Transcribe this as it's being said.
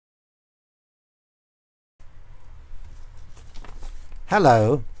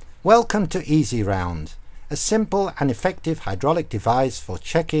Hello, welcome to Easy Round, a simple and effective hydraulic device for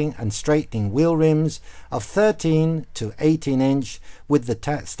checking and straightening wheel rims of 13 to 18 inch with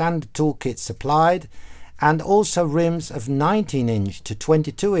the standard toolkit supplied, and also rims of 19 inch to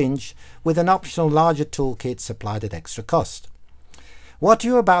 22 inch with an optional larger toolkit supplied at extra cost. What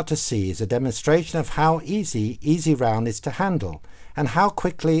you're about to see is a demonstration of how easy Easy Round is to handle and how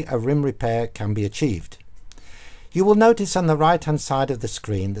quickly a rim repair can be achieved. You will notice on the right hand side of the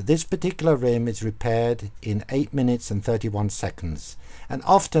screen that this particular rim is repaired in 8 minutes and 31 seconds, and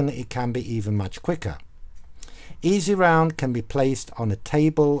often it can be even much quicker. Easy Round can be placed on a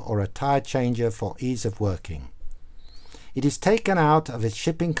table or a tire changer for ease of working. It is taken out of its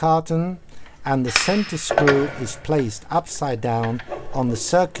shipping carton and the center screw is placed upside down on the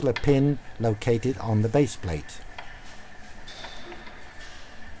circular pin located on the base plate.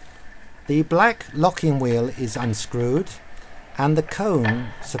 The black locking wheel is unscrewed and the cone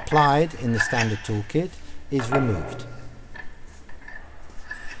supplied in the standard toolkit is removed.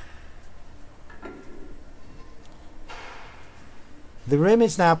 The rim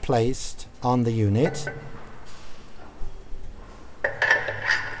is now placed on the unit.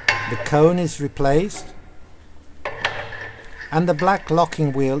 The cone is replaced and the black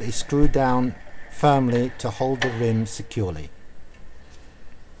locking wheel is screwed down firmly to hold the rim securely.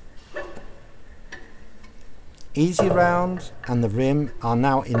 Easy Round and the rim are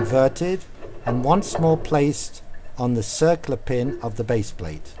now inverted and once more placed on the circular pin of the base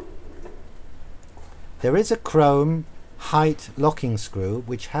plate. There is a chrome height locking screw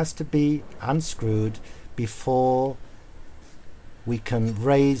which has to be unscrewed before we can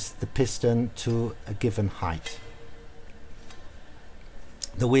raise the piston to a given height.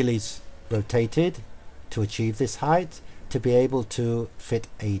 The wheel is rotated to achieve this height to be able to fit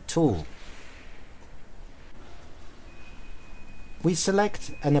a tool. We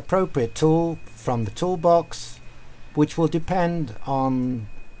select an appropriate tool from the toolbox, which will depend on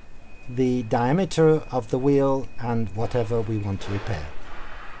the diameter of the wheel and whatever we want to repair.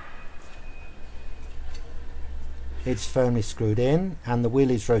 It's firmly screwed in and the wheel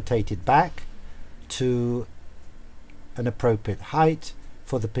is rotated back to an appropriate height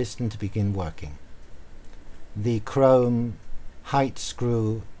for the piston to begin working. The chrome height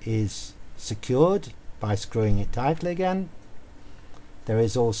screw is secured by screwing it tightly again. There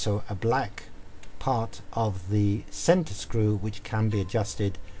is also a black part of the center screw which can be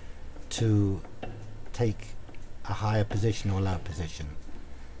adjusted to take a higher position or lower position.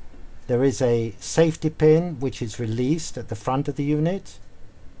 There is a safety pin which is released at the front of the unit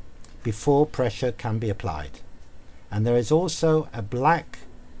before pressure can be applied. And there is also a black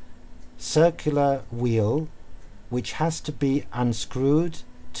circular wheel which has to be unscrewed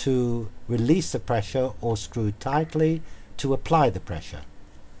to release the pressure or screwed tightly to apply the pressure.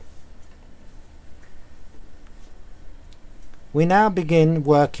 We now begin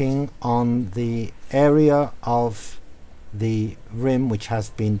working on the area of the rim which has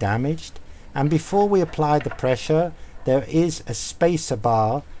been damaged, and before we apply the pressure there is a spacer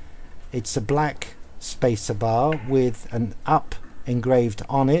bar. It's a black spacer bar with an up engraved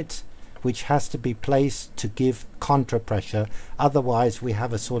on it which has to be placed to give contra pressure, otherwise we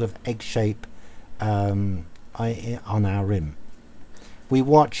have a sort of egg shape on our rim. We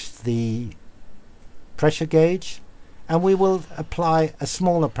watch the pressure gauge and we will apply a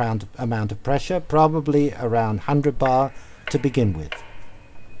small amount of pressure, probably around 100 bar to begin with.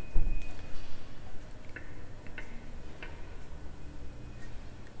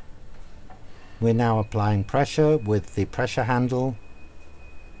 We're now applying pressure with the pressure handle.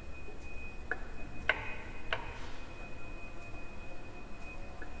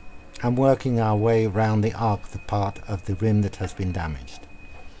 And working our way around the arc, the part of the rim that has been damaged.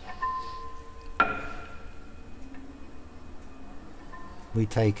 We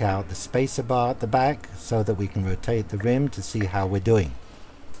take out the spacer bar at the back so that we can rotate the rim to see how we're doing.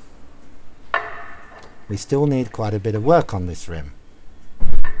 We still need quite a bit of work on this rim.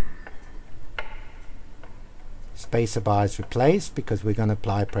 Spacer bar is replaced because we're going to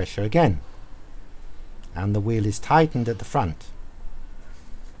apply pressure again. And the wheel is tightened at the front.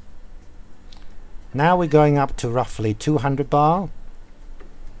 Now we're going up to roughly 200 bar.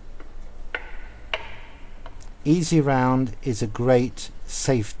 Easy Round is a great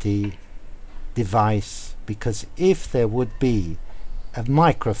safety device because if there would be a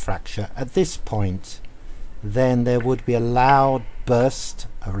microfracture at this point, then there would be a loud burst,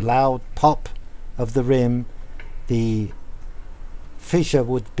 a loud pop of the rim. The fissure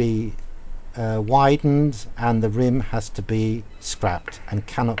would be widened and the rim has to be scrapped and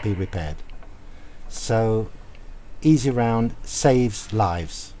cannot be repaired. So Easy Round saves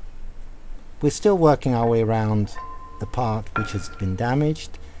lives. We're still working our way around the part which has been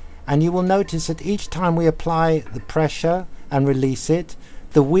damaged, and you will notice that each time we apply the pressure and release it,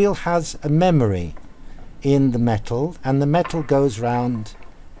 the wheel has a memory in the metal, and the metal goes round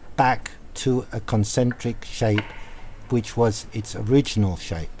back to a concentric shape which was its original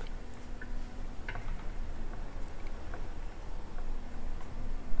shape.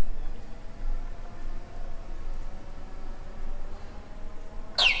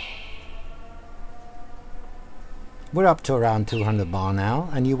 We're up to around 200 bar now,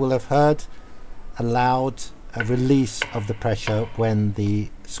 and you will have heard a loud release of the pressure when the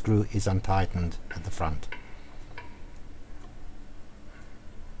screw is untightened at the front.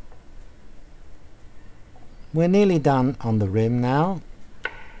 We're nearly done on the rim now.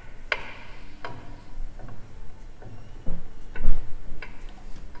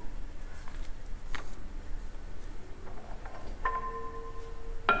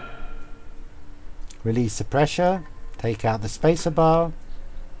 Release the pressure, take out the spacer bar,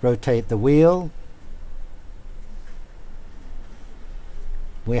 rotate the wheel.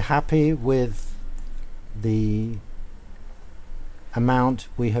 We're happy with the amount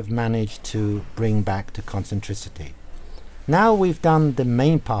we have managed to bring back to concentricity. Now we've done the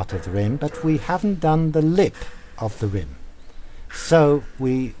main part of the rim, but we haven't done the lip of the rim. So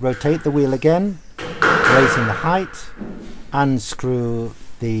we rotate the wheel again, raising the height, unscrew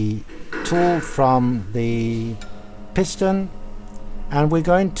the tool from the piston, and we're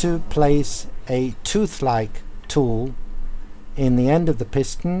going to place a tooth-like tool in the end of the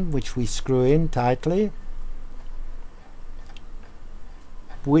piston, which we screw in tightly,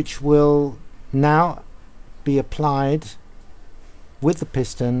 which will now be applied with the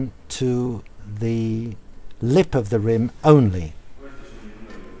piston to the lip of the rim only.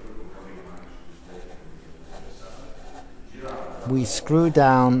 We screw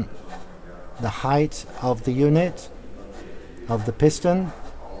down the height of the unit of the piston,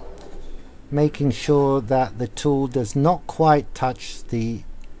 making sure that the tool does not quite touch the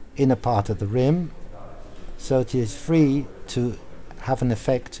inner part of the rim, so it is free to have an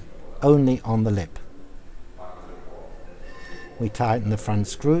effect only on the lip. We tighten the front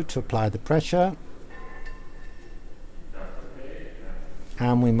screw to apply the pressure,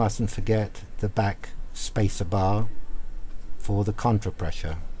 and we mustn't forget the back spacer bar for the contra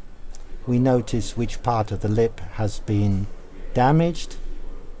pressure. We notice which part of the lip has been damaged,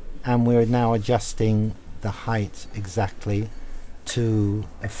 and we're now adjusting the height exactly to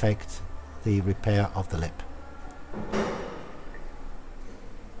affect the repair of the lip.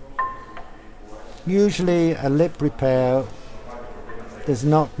 Usually a lip repair does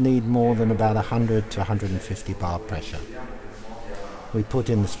not need more than about 100 to 150 bar pressure. We put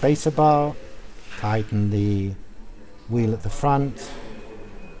in the spacer bar, tighten the wheel at the front,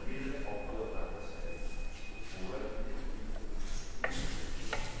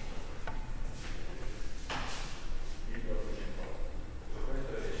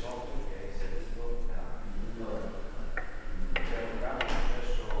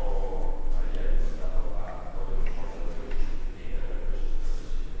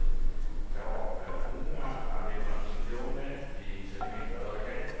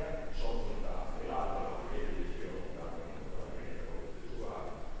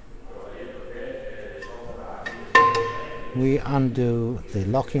 we undo the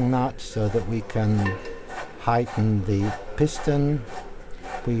locking nut so that we can heighten the piston.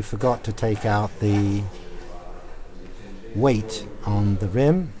 We forgot to take out the weight on the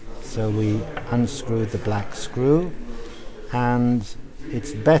rim, so we unscrewed the black screw, and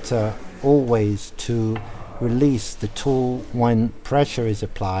it's better always to release the tool when pressure is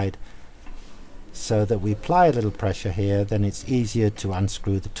applied, so that we apply a little pressure here, then it's easier to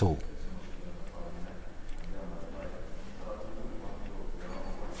unscrew the tool.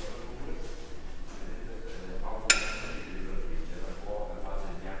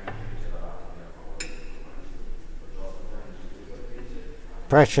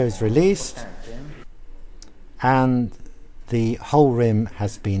 Pressure is released and the whole rim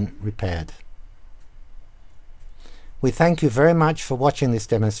has been repaired. We thank you very much for watching this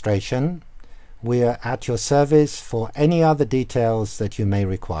demonstration. We are at your service for any other details that you may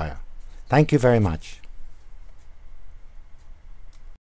require. Thank you very much.